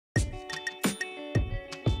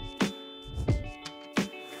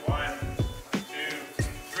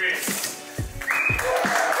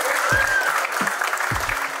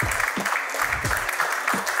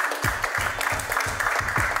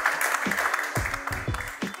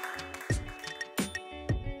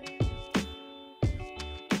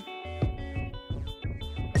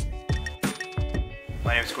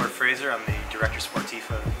name is Gord Fraser. I'm the Director Sportif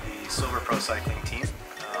of the Silver Pro Cycling team.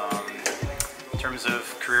 In terms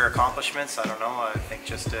of career accomplishments, I don't know. I think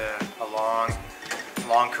just a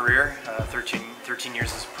long career. 13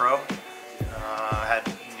 years as a pro. Had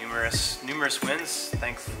numerous wins.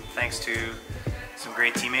 Thanks to some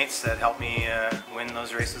great teammates that helped me win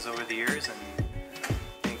those races over the years. And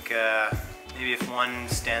I think maybe if one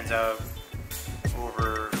stands out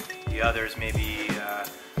over the others, maybe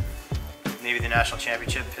the national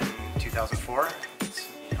championship in 2004.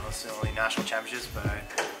 It's the only national championships, but I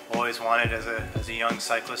always wanted as a young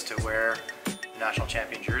cyclist to wear the national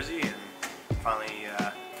champion jersey. And finally,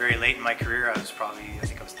 very late in my career, I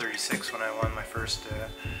think I was 36 when I won my first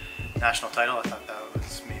national title. I thought that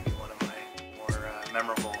was maybe one of my more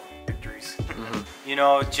memorable victories. Mm-hmm. You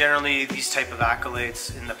know, generally these type of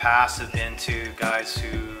accolades in the past have been to guys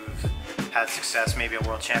who've had success maybe at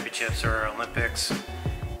World Championships or Olympics.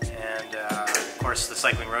 And of course, the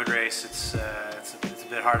cycling road race, it's a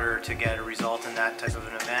bit harder to get a result in that type of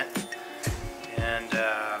an event. And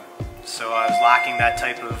so I was lacking that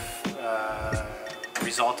type of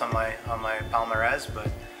result on my palmarès, but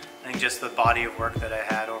I think just the body of work that I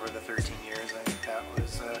had over the 13 years, I think that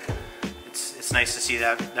was, it's nice to see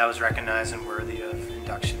that was recognized and worthy of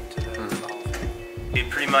induction to the Hall of Fame. It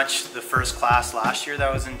pretty much the first class last year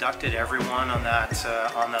that was inducted, everyone on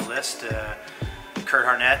that list. Curt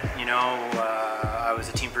Harnett, I was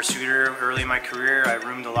a team pursuer early in my career. I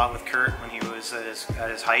roomed a lot with Curt when he was at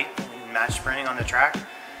his height in match sprinting on the track.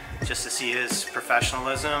 Just to see his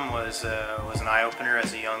professionalism was an eye-opener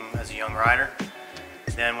as a young rider.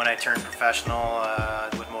 Then when I turned professional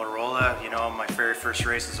with Motorola, my very first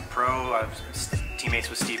race as a pro, I was teammates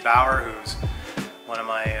with Steve Bauer, who's one of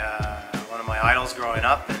my idols growing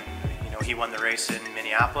up, and he won the race in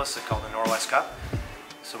Minneapolis. It's called the Norwest Cup.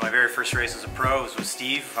 So my very first race as a pro was with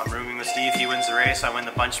Steve. I'm rooming with Steve. He wins the race. I win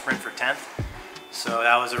the bunch sprint for 10th. So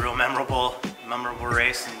that was a real memorable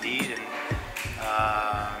race indeed. And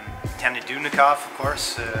Tanya Dubnicoff, of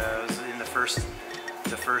course, was in the first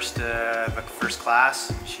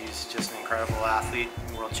class. She's just an incredible athlete,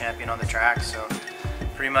 world champion on the track. So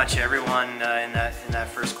pretty much everyone in that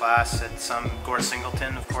first class. At Gord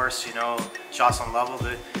Singleton, of course, Jocelyn, Lovell.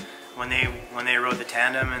 When they rode the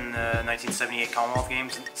tandem in the 1978 Commonwealth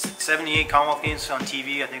Games. 78 Commonwealth Games on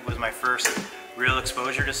TV, I think, was my first real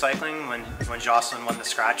exposure to cycling. When Jocelyn won the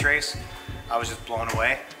scratch race, I was just blown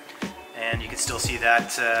away. And you can still see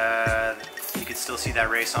that.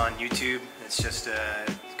 Race on YouTube. It's just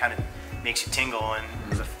it kind of makes you tingle, and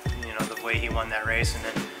the way he won that race. And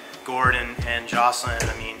then Gord and Jocelyn.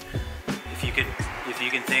 I mean, if you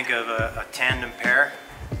can think of a tandem pair,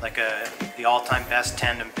 like the all-time best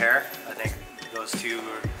tandem pair, I think those two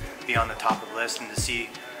would be on the top of the list. And to see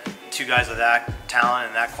two guys of that talent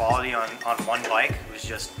and that quality on one bike was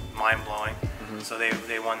just mind-blowing. Mm-hmm. So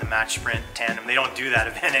they won the match sprint tandem. They don't do that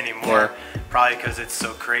event anymore, probably because it's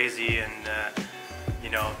so crazy. And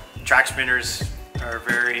track sprinters are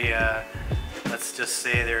very, let's just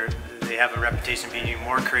say they have a reputation of being even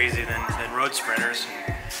more crazy than road sprinters.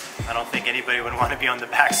 And I don't think anybody would want to be on the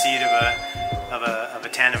back seat of a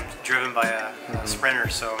tandem driven by a sprinter.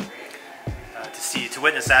 So to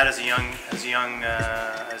witness that as a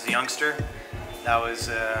youngster, that was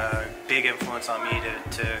a big influence on me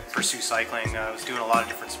to pursue cycling. I was doing a lot of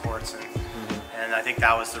different sports, and I think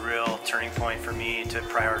that was the real turning point for me to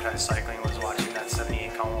prioritize cycling, was watching that 78